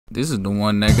This is the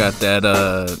one that got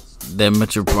that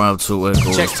Metro Prime 2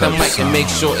 echo. Check the mic and make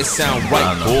sure it sound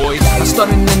right, boys. I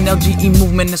started an LGE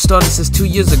movement that started since 2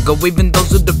 years ago. Even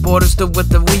those who deported still with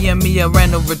the we and me. I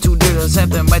ran over 2 dealers, and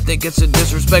they might think it's a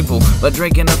disrespectful. But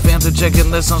drinking a fanta,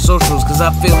 checking less on socials, cause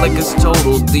I feel like it's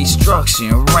total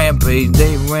destruction. Rampage,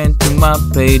 they ran to my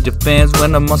page. The fans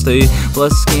went on stage,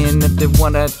 plus skin if they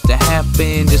want that to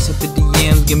happen. Just hit the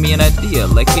DMs, give me an idea,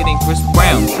 like hitting Chris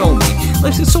Brown. Show me,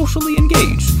 let's get socially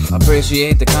engaged.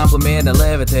 Appreciate the compliment, I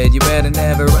levitate. You better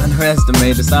never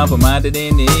underestimate the stomp of mine.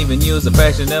 Didn't even use a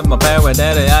fraction of my power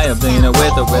that I obtained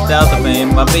with or without the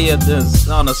fame. My be this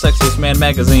on a sexiest man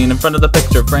magazine in front of the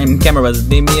picture frame. Cameras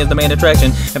deem me as the main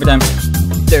attraction. Every time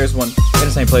there's one in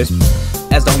the same place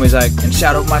as TheHomieZach, and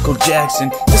shout out Michael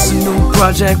Jackson. This is a new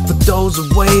project for those who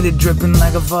waited, dripping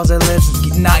like a faucet.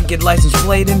 Let's not get license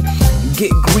plated and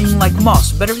get green like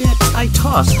moss. Better yet, I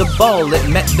tossed the ball, it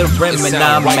met the rim and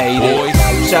I made it.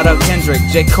 Shout out Kendrick,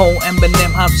 J. Cole,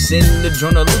 Eminem, hops in the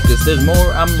Jonah Lucas. There's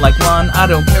more, I'm like, man, I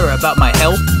don't care about my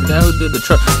health. Who did the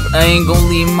truck? I ain't gonna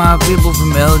leave my people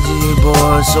from LGE,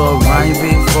 boys. So right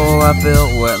before I feel,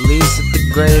 or at least at the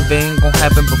grave, ain't gonna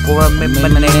happen before I make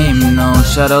my name. No,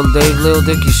 shout out Dave, Lil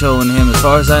Dicky, showing him. As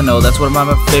far as I know, that's one of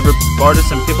my favorite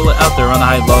artists and people out there on the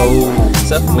high low.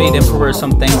 Self-made emperor,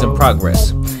 some things in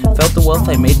progress. Felt the wealth,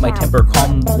 I made my temper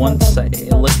calm once I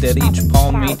looked at each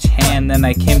palm, each hand, then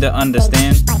I came to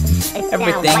understand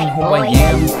everything who I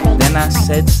am. Then I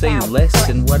said, say less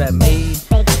than what I made.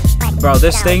 Bro,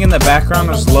 this thing in the background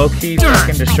was low-key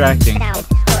fucking distracting.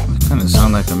 Kinda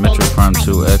sound like a Metro Prime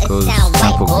 2 echoes,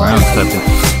 temple ground type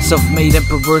thing. Self-made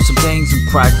emperor, some things in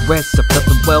progress. I felt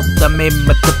the wealth, I made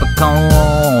my typical.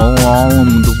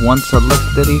 Once I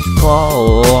looked at each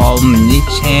palm,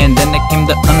 each hand, then I came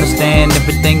to understand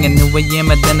everything and who I am.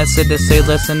 And then I said to say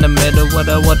less in the middle, what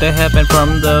I want to happen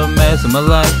from the mess of my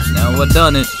life. Now I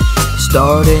done it,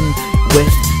 starting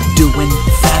with doing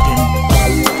fapping.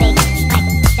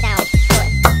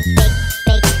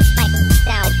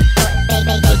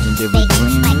 Legendary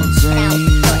green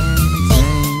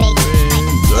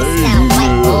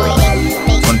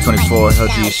 2024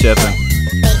 LGE Shepard.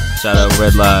 Shout out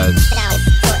Redlox.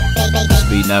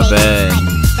 Speed not bad.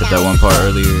 Did that one part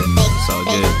earlier. It's all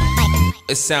good.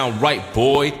 It sound right,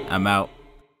 boy. I'm out.